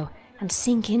Rainbow, and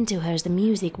sink into her as the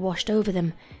music washed over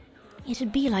them,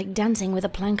 it'd be like dancing with a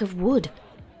plank of wood.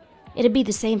 It'd be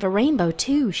the same for Rainbow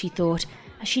too, she thought,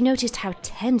 as she noticed how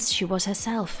tense she was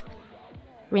herself.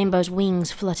 Rainbow's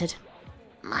wings fluttered.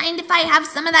 Mind if I have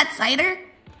some of that cider?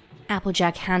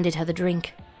 Applejack handed her the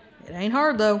drink. It ain't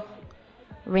hard, though.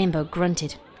 Rainbow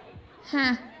grunted.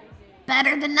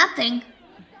 Better than nothing.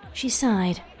 She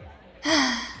sighed.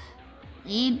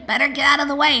 We'd better get out of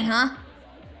the way, huh?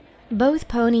 Both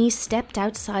ponies stepped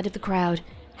outside of the crowd,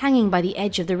 hanging by the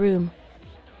edge of the room.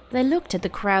 They looked at the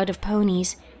crowd of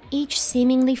ponies, each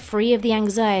seemingly free of the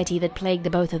anxiety that plagued the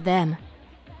both of them.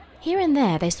 Here and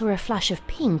there they saw a flash of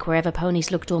pink wherever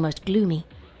ponies looked almost gloomy.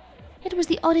 It was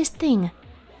the oddest thing.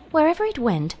 Wherever it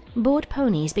went, bored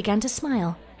ponies began to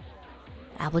smile.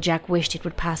 Applejack wished it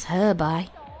would pass her by.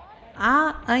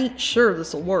 I ain't sure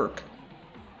this'll work.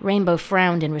 Rainbow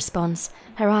frowned in response,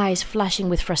 her eyes flashing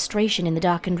with frustration in the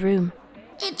darkened room.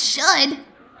 It should.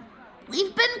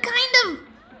 We've been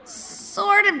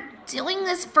sort of doing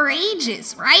this for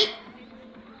ages, right?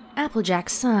 Applejack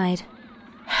sighed.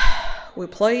 We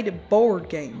played board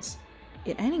games.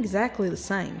 It ain't exactly the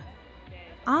same.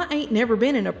 I ain't never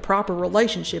been in a proper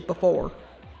relationship before.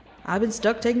 I've been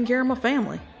stuck taking care of my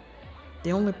family.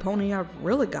 The only pony I've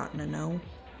really gotten to know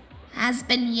has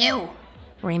been you.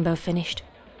 Rainbow finished.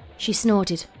 She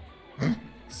snorted.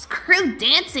 Screw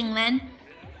dancing, then.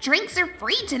 Drinks are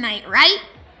free tonight, right?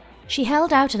 She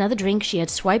held out another drink she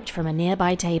had swiped from a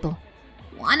nearby table.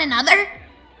 Want another?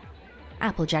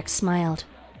 Applejack smiled.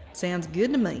 Sounds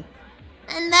good to me.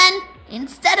 And then,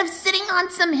 instead of sitting on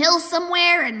some hill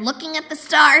somewhere and looking at the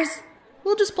stars,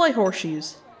 we'll just play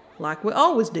horseshoes, like we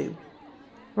always do.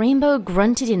 Rainbow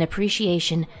grunted in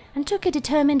appreciation and took a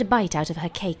determined bite out of her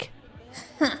cake.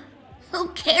 Who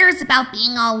cares about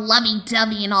being all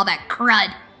lovey-dovey and all that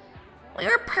crud? We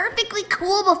were perfectly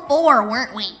cool before,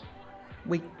 weren't we?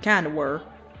 We kinda were.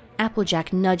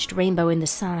 Applejack nudged Rainbow in the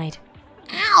side.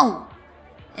 Ow!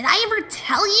 Did I ever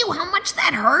tell you how much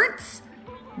that hurts?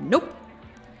 Nope.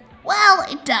 Well,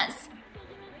 it does.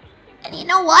 And you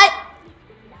know what?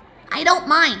 I don't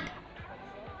mind.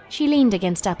 She leaned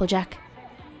against Applejack.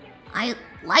 I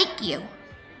like you.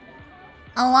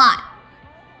 A lot.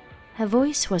 Her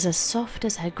voice was as soft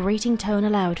as her grating tone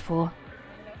allowed for.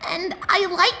 And I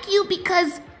like you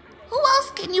because who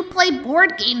else can you play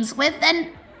board games with and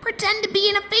pretend to be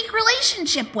in a fake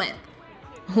relationship with?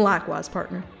 Likewise,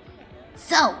 partner.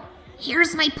 So,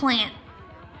 here's my plan.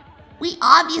 We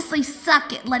obviously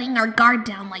suck at letting our guard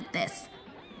down like this.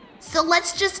 So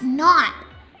let's just not.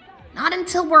 Not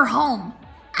until we're home,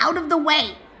 out of the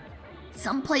way.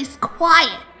 Someplace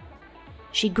quiet.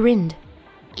 She grinned.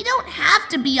 We don't have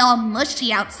to be all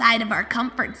mushy outside of our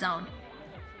comfort zone.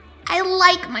 I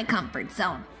like my comfort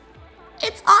zone.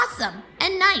 It's awesome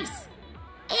and nice.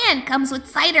 And comes with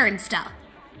cider and stuff.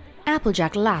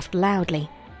 Applejack laughed loudly,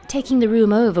 taking the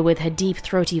room over with her deep,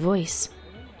 throaty voice.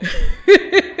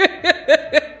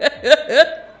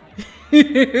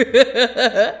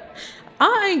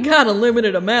 I ain't got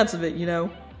unlimited amounts of it, you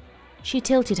know. She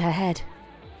tilted her head.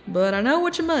 But I know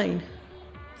what you mean.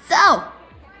 So,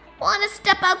 wanna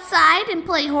step outside and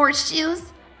play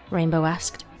horseshoes? Rainbow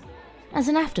asked. As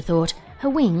an afterthought, her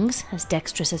wings, as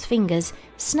dexterous as fingers,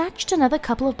 snatched another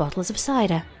couple of bottles of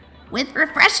cider. With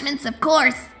refreshments, of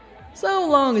course. So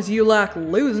long as you like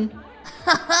losing.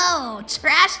 Oh,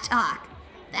 trash talk.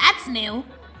 That's new.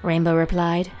 Rainbow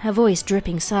replied, her voice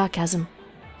dripping sarcasm.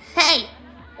 Hey,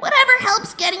 whatever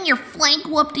helps getting your flank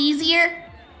whooped easier.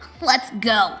 Let's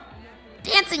go.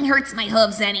 Dancing hurts my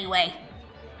hooves anyway.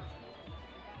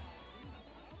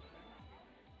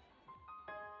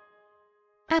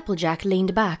 Applejack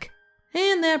leaned back.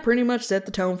 And that pretty much set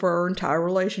the tone for our entire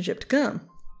relationship to come.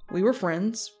 We were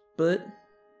friends, but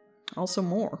also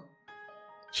more.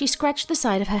 She scratched the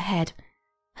side of her head.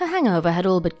 Her hangover had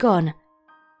all but gone.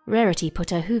 Rarity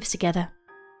put her hooves together.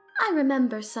 I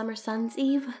remember Summer Sun's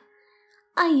Eve.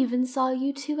 I even saw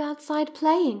you two outside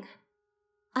playing.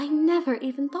 I never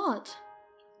even thought.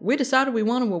 We decided we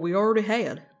wanted what we already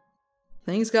had.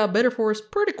 Things got better for us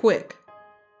pretty quick.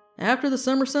 After the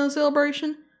Summer Sun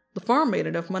celebration, the farm made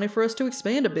enough money for us to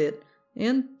expand a bit,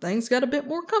 and things got a bit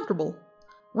more comfortable.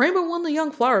 Rainbow won the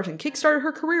Young Flowers and kickstarted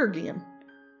her career again.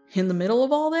 In the middle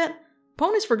of all that,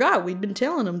 ponies forgot we'd been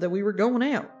telling them that we were going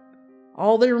out.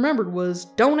 All they remembered was,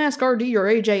 don't ask RD or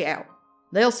AJ out.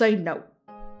 They'll say no.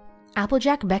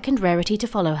 Applejack beckoned Rarity to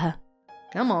follow her.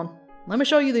 Come on, let me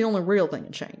show you the only real thing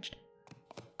that changed.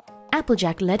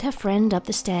 Applejack led her friend up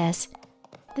the stairs.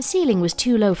 The ceiling was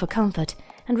too low for comfort,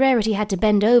 and Rarity had to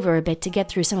bend over a bit to get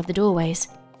through some of the doorways.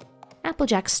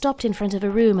 Applejack stopped in front of a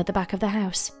room at the back of the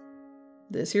house.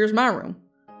 This here's my room.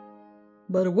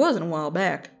 But it wasn't a while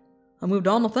back. I moved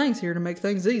all my things here to make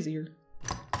things easier.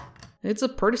 It's a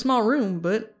pretty small room,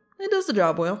 but it does the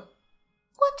job well.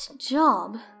 What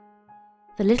job?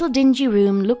 The little dingy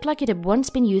room looked like it had once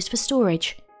been used for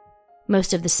storage.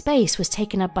 Most of the space was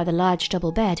taken up by the large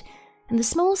double bed, and the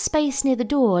small space near the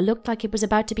door looked like it was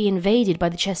about to be invaded by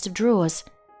the chest of drawers.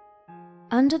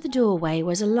 Under the doorway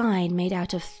was a line made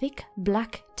out of thick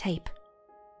black tape.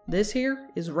 This here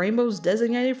is Rainbow's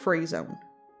designated free zone.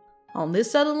 On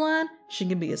this side of the line, she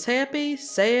can be as happy,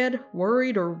 sad,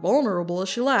 worried, or vulnerable as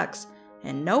she likes,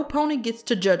 and no pony gets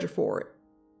to judge her for it.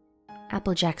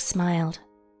 Applejack smiled.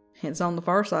 It's on the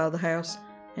far side of the house,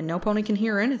 and no pony can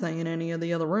hear anything in any of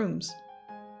the other rooms.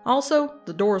 Also,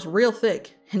 the door's real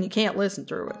thick, and you can't listen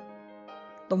through it.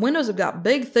 The windows have got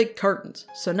big, thick curtains,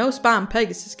 so no spy and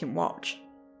Pegasus can watch.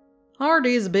 RD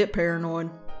is a bit paranoid,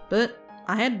 but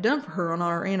I had it done for her on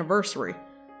our anniversary.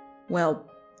 Well,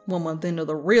 1 month into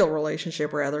the real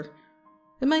relationship, rather.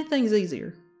 It made things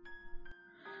easier.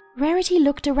 Rarity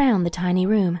looked around the tiny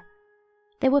room.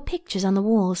 There were pictures on the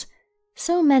walls,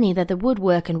 so many that the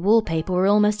woodwork and wallpaper were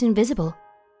almost invisible.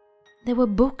 There were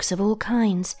books of all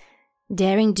kinds,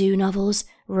 daring-do novels,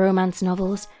 romance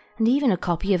novels, and even a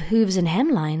copy of Hooves and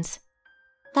Hemlines.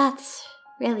 That's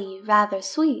really rather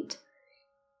sweet.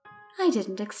 I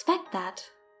didn't expect that.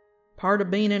 Part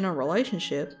of being in a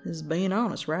relationship is being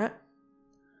honest, right?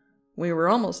 We were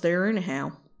almost there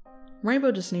anyhow.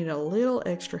 Rainbow just needed a little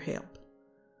extra help.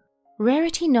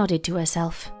 Rarity nodded to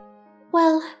herself.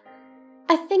 Well,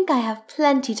 I think I have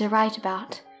plenty to write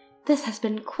about. This has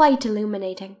been quite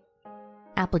illuminating.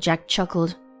 Applejack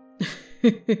chuckled.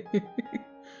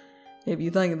 If you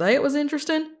think that was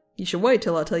interesting, you should wait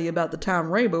till I tell you about the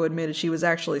time Rainbow admitted she was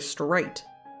actually straight.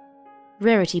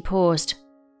 Rarity paused.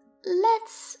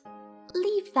 Let's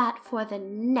leave that for the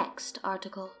next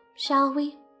article, shall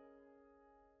we?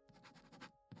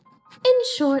 In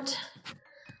short,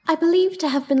 I believe to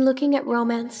have been looking at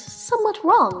romance somewhat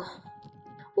wrong.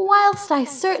 Whilst I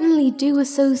certainly do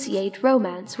associate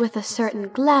romance with a certain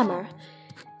glamour,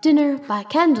 dinner by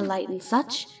candlelight and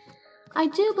such, I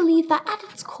do believe that at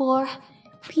its core,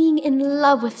 being in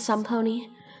love with some pony,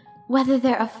 whether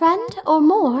they're a friend or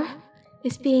more,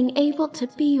 is being able to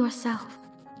be yourself.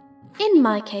 In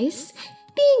my case,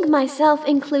 being myself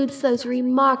includes those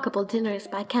remarkable dinners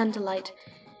by candlelight,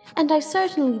 and I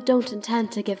certainly don't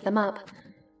intend to give them up.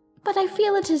 But I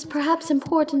feel it is perhaps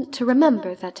important to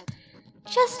remember that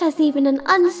just as even an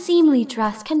unseemly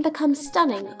dress can become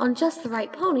stunning on just the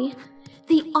right pony,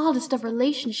 the oddest of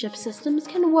relationship systems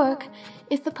can work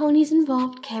if the ponies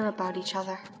involved care about each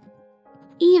other.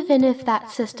 Even if that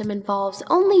system involves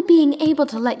only being able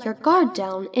to let your guard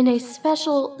down in a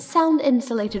special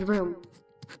sound-insulated room.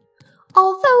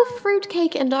 Although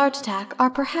Fruitcake and Art Attack are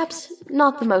perhaps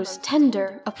not the most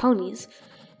tender of ponies,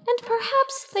 and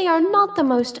perhaps they are not the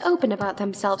most open about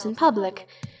themselves in public,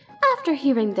 after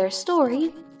hearing their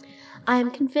story, I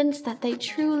am convinced that they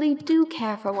truly do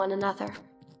care for one another.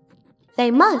 They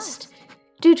must,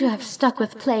 due to have stuck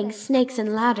with playing snakes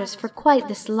and ladders for quite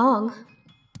this long.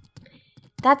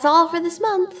 That's all for this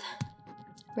month.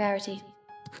 Rarity.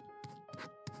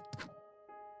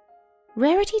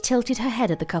 Rarity tilted her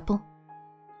head at the couple.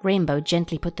 Rainbow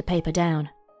gently put the paper down.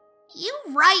 You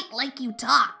write like you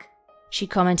talk. She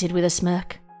commented with a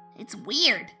smirk. It's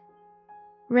weird.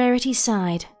 Rarity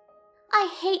sighed.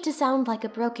 I hate to sound like a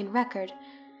broken record,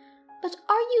 but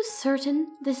are you certain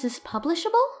this is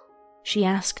publishable? She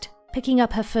asked, picking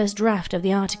up her first draft of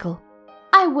the article.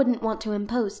 I wouldn't want to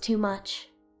impose too much.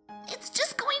 It's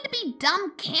just going to be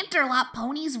dumb Canterlot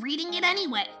ponies reading it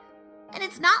anyway. And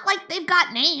it's not like they've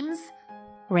got names.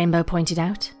 Rainbow pointed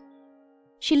out.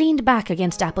 She leaned back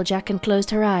against Applejack and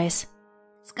closed her eyes.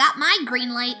 It's got my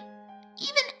green light.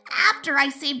 Even after I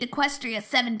saved Equestria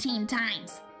 17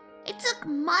 times. It took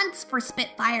months for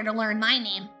Spitfire to learn my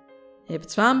name. If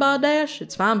it's fine by Dash,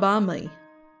 it's fine by me.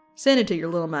 Send it to your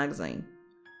little magazine.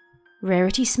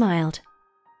 Rarity smiled.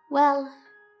 Well,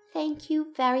 thank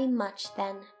you very much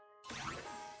then.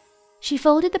 She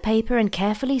folded the paper and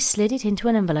carefully slid it into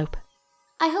an envelope.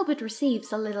 I hope it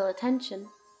receives a little attention.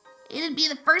 It'd be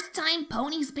the first time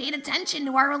ponies paid attention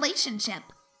to our relationship.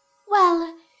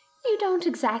 Well, you don't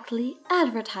exactly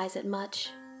advertise it much.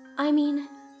 I mean,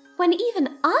 when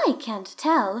even I can't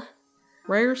tell.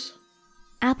 Rares,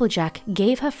 Applejack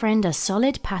gave her friend a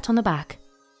solid pat on the back.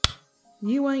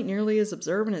 you ain't nearly as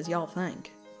observant as y'all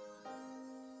think.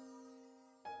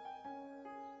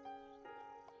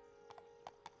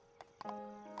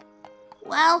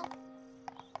 Well,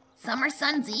 Summer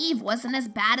Sun's Eve wasn't as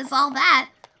bad as all that.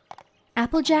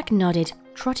 Applejack nodded,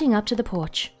 trotting up to the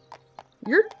porch.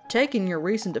 You're taking your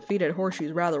recent defeat at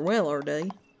Horseshoes rather well,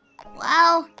 RD.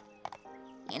 Well,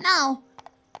 you know,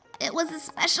 it was a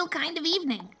special kind of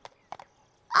evening.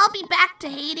 I'll be back to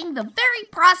hating the very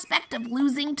prospect of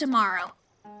losing tomorrow.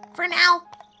 For now,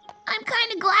 I'm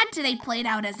kind of glad today played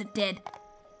out as it did.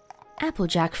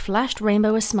 Applejack flashed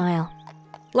Rainbow a smile.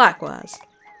 Likewise.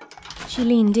 She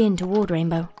leaned in toward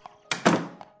Rainbow.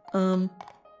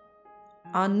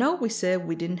 I know we said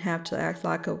we didn't have to act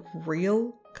like a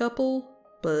real couple,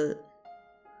 but...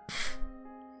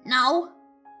 No,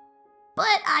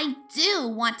 but I do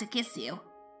want to kiss you.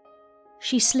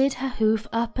 She slid her hoof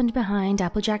up and behind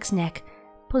Applejack's neck,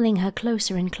 pulling her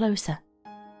closer and closer.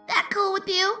 That cool with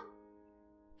you?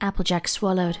 Applejack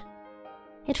swallowed.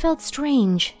 It felt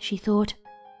strange, she thought,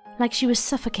 like she was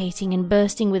suffocating and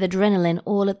bursting with adrenaline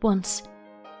all at once.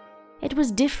 It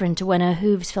was different to when her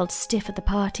hooves felt stiff at the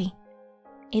party.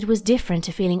 It was different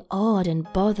to feeling odd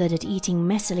and bothered at eating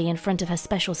messily in front of her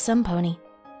special sun pony.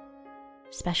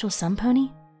 Special sun pony?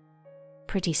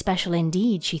 Pretty special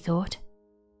indeed, she thought.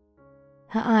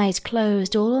 Her eyes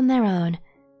closed all on their own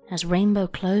as Rainbow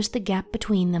closed the gap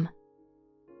between them.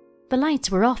 The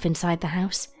lights were off inside the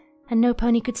house, and no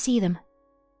pony could see them.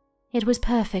 It was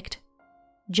perfect.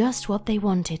 Just what they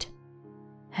wanted.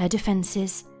 Her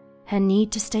defenses, her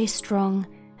need to stay strong,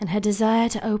 and her desire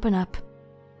to open up.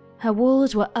 Her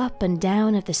walls were up and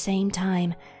down at the same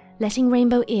time, letting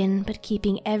Rainbow in but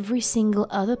keeping every single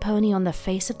other pony on the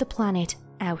face of the planet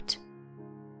out.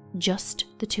 Just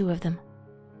the two of them.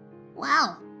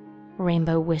 Well,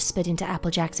 Rainbow whispered into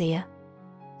Applejack's ear.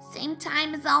 same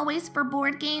time as always for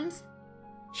board games?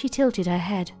 She tilted her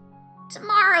head.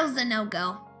 Tomorrow's a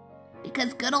no-go,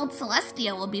 because good old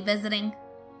Celestia will be visiting.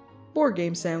 Board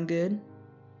games sound good.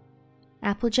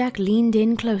 Applejack leaned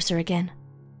in closer again.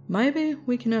 Maybe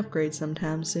we can upgrade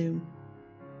sometime soon.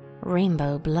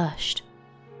 Rainbow blushed.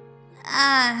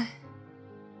 Mm-hmm.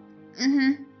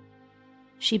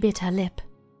 She bit her lip.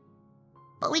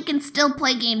 But we can still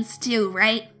play games too,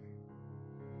 right?